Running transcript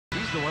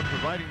the one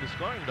providing the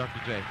scoring, Dr.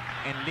 J.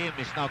 And Lim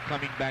is now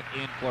coming back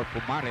in for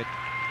Pumaret.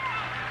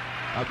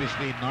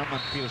 Obviously, Norman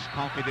feels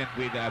confident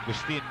with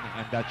Agustin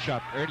and that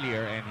shot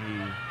earlier, and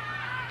he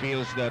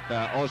feels that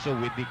also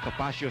with the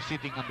Capaccio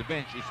sitting on the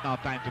bench, it's now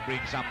time to bring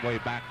Samboy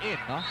back in,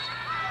 no?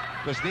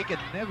 Because they can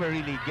never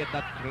really get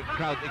that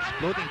crowd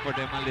exploding for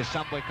them unless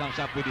Samboy comes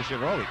up with his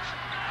heroics.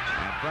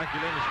 And Frankie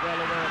Lim is well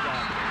aware of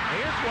that.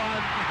 Here's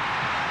one.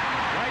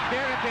 Right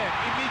there and then,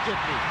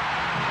 immediately.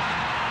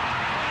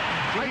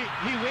 So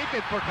he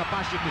waited for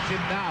Capaccio to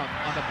sit down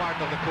on the part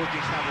of the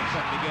coaching staff of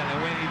San Miguel, and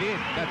when he did,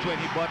 that's when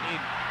he brought in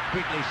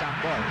quickly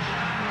Samboy.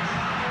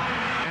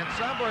 And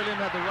Samboy Lim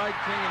had the right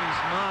thing in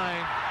his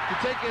mind to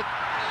take it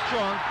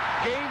strong,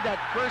 gain that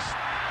first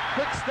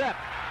quick step.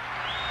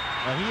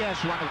 He has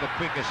one of the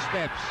quickest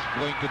steps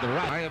going to the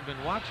right. I have been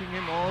watching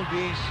him all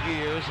these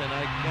years, and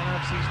I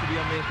cannot cease to be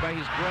amazed by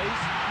his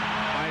grace.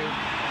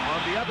 On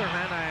the other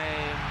hand,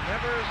 I'm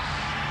never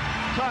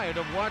tired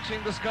of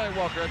watching the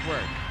Skywalker at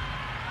work.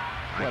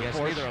 I guess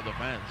neither of the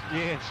fans.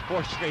 Yes,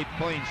 4 straight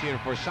points here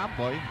for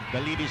Samboy.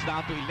 The lead is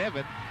down to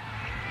 11.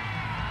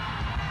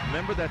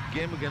 Remember that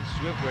game against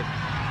Swift where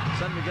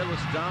San Miguel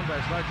was down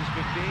by as large as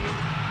 15?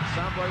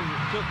 Samboy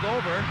took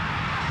over.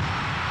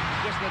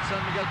 Just that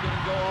San Miguel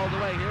couldn't go all the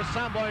way. Here's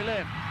Samboy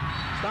Lim.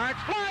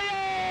 Starts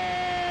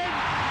flying!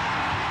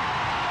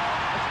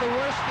 That's the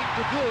worst thing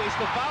to do, is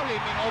to foul him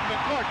in open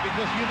court,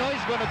 because you know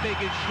he's going to take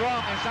it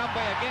strong, and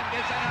Samboy again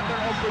gets another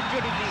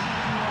opportunity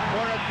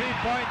for a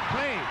 3-point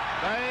play.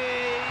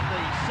 The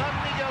San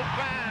Miguel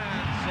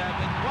fans have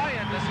been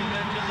quiet, as you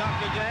mentioned,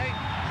 Dr. J.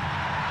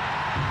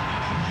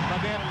 But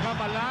they have come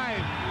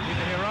alive in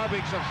the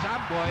heroics of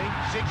Samboy.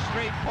 6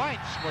 straight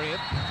points for him.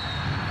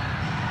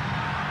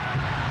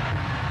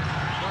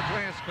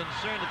 Is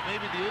concerned that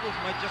maybe the Oodles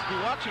might just be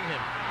watching him.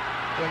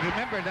 Well,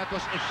 remember, that was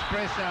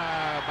expressed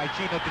by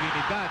Chino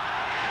Trinidad,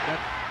 that,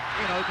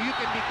 you know, you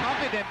can be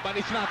confident, but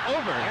it's not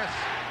over. Yes.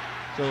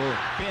 So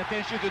pay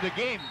attention to the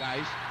game,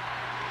 guys.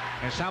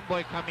 And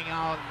Samboy coming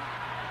out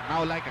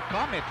now like a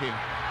comet here.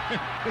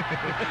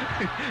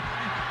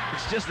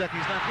 It's just that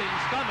he's not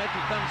his comet.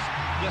 He comes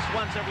just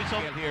once every so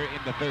often. Here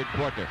in the third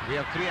quarter. We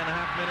have 3.5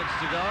 minutes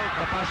to go.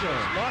 Capaccio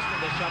is lost in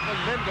the shuffle.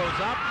 Lim goes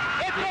up.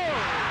 It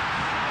goes!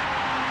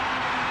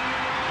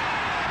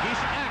 His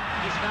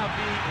act is now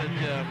being...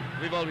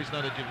 we've always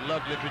known that you've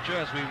loved literature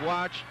as we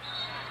watch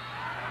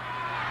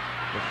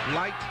the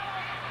flight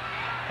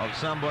of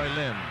Samboy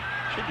Lim.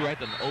 Should write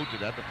an ode to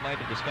that, the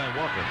flight of the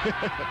Skywalker.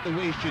 The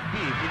way it should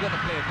be. If you're going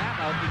to play a man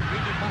out, it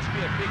really must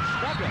be a big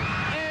struggle.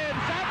 And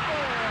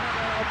Samboy has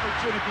an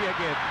opportunity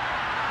again.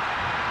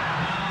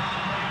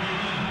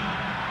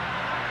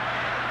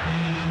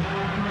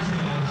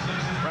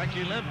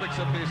 Frankie Lim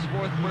picks up his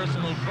 4th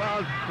personal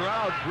foul.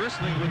 Crowd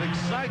bristling with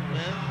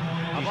excitement,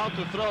 about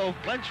to throw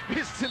clenched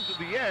fists into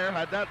the air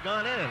had that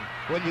gone in.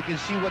 Well, you can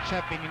see what's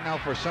happening now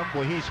for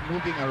Samboy. He's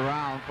moving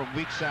around from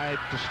weak side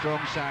to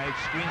strong side.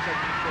 Screens are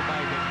being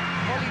provided.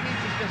 All he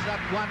needs is just that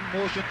one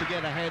motion to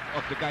get ahead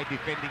of the guy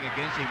defending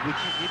against him, which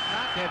he did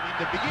not have in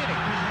the beginning.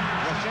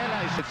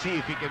 Rosella is to see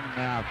if he can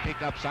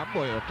pick up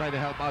Samboy or try to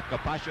help out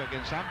Capaccio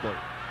against Samboy.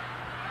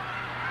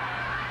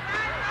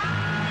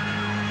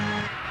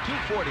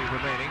 2:40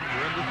 remaining.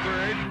 We're in the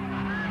third.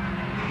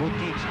 Both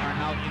teams are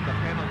now in the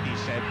penalty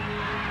set.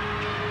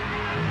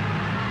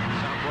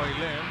 Samboy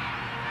Lim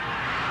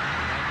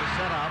trying to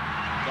set up.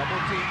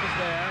 Double team is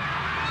there.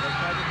 They'll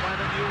try to find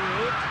a new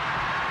route.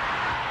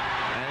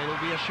 And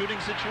it'll be a shooting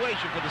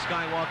situation for the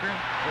Skywalker.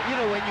 But you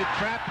know, when you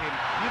trap him,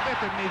 you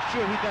better make sure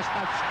he does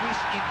not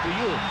squeeze into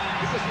you.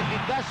 Because if he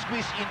does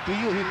squeeze into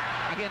you, he'll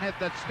again have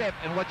that step.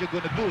 And what you're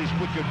going to do is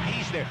put your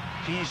knees there.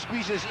 So he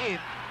squeezes in,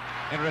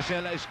 and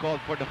Rosella is called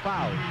for the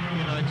foul.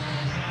 You know, it's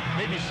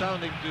maybe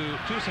sounding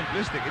too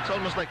simplistic. It's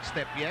almost like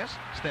step yes,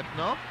 step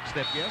no,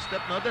 step yes,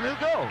 step no, then he'll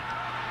go.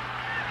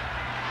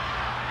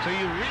 So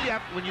you really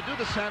have, when you do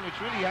the sandwich,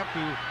 really have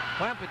to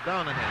clamp it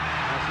down on him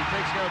as he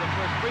takes care of the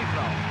first free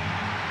throw.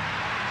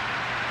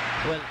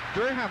 Well,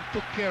 Durham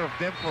took care of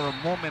them for a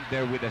moment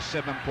there with a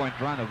 7-point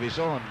run of his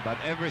own. But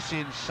ever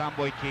since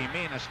Samboy came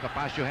in, as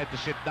Capaccio had to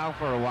sit down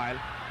for a while,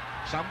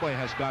 Samboy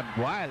has gone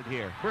wild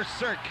here.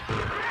 Berserk.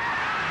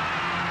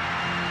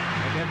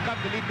 And they've cut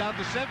the lead down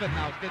to 7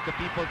 now. Did the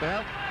people to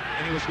help,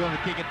 and he was going to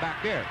kick it back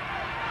there.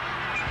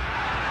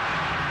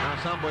 Now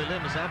Samboy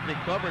Lim is amply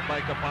covered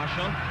by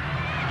Capaccio.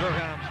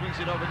 Durham swings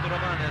it over to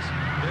Romanes.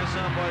 There's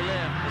Samboy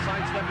Lim. The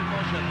sidestep in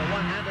motion. The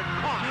one-handed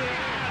caught. Yeah.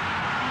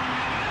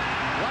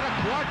 What a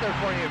quarter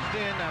for him.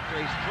 In after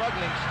a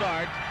struggling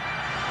start.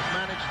 Has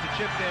managed to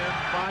chip in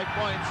 5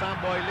 points.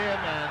 Samboy Lim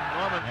and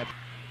Norman.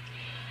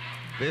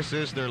 This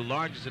is their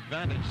largest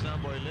advantage.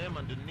 Samboy Lim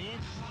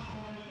underneath.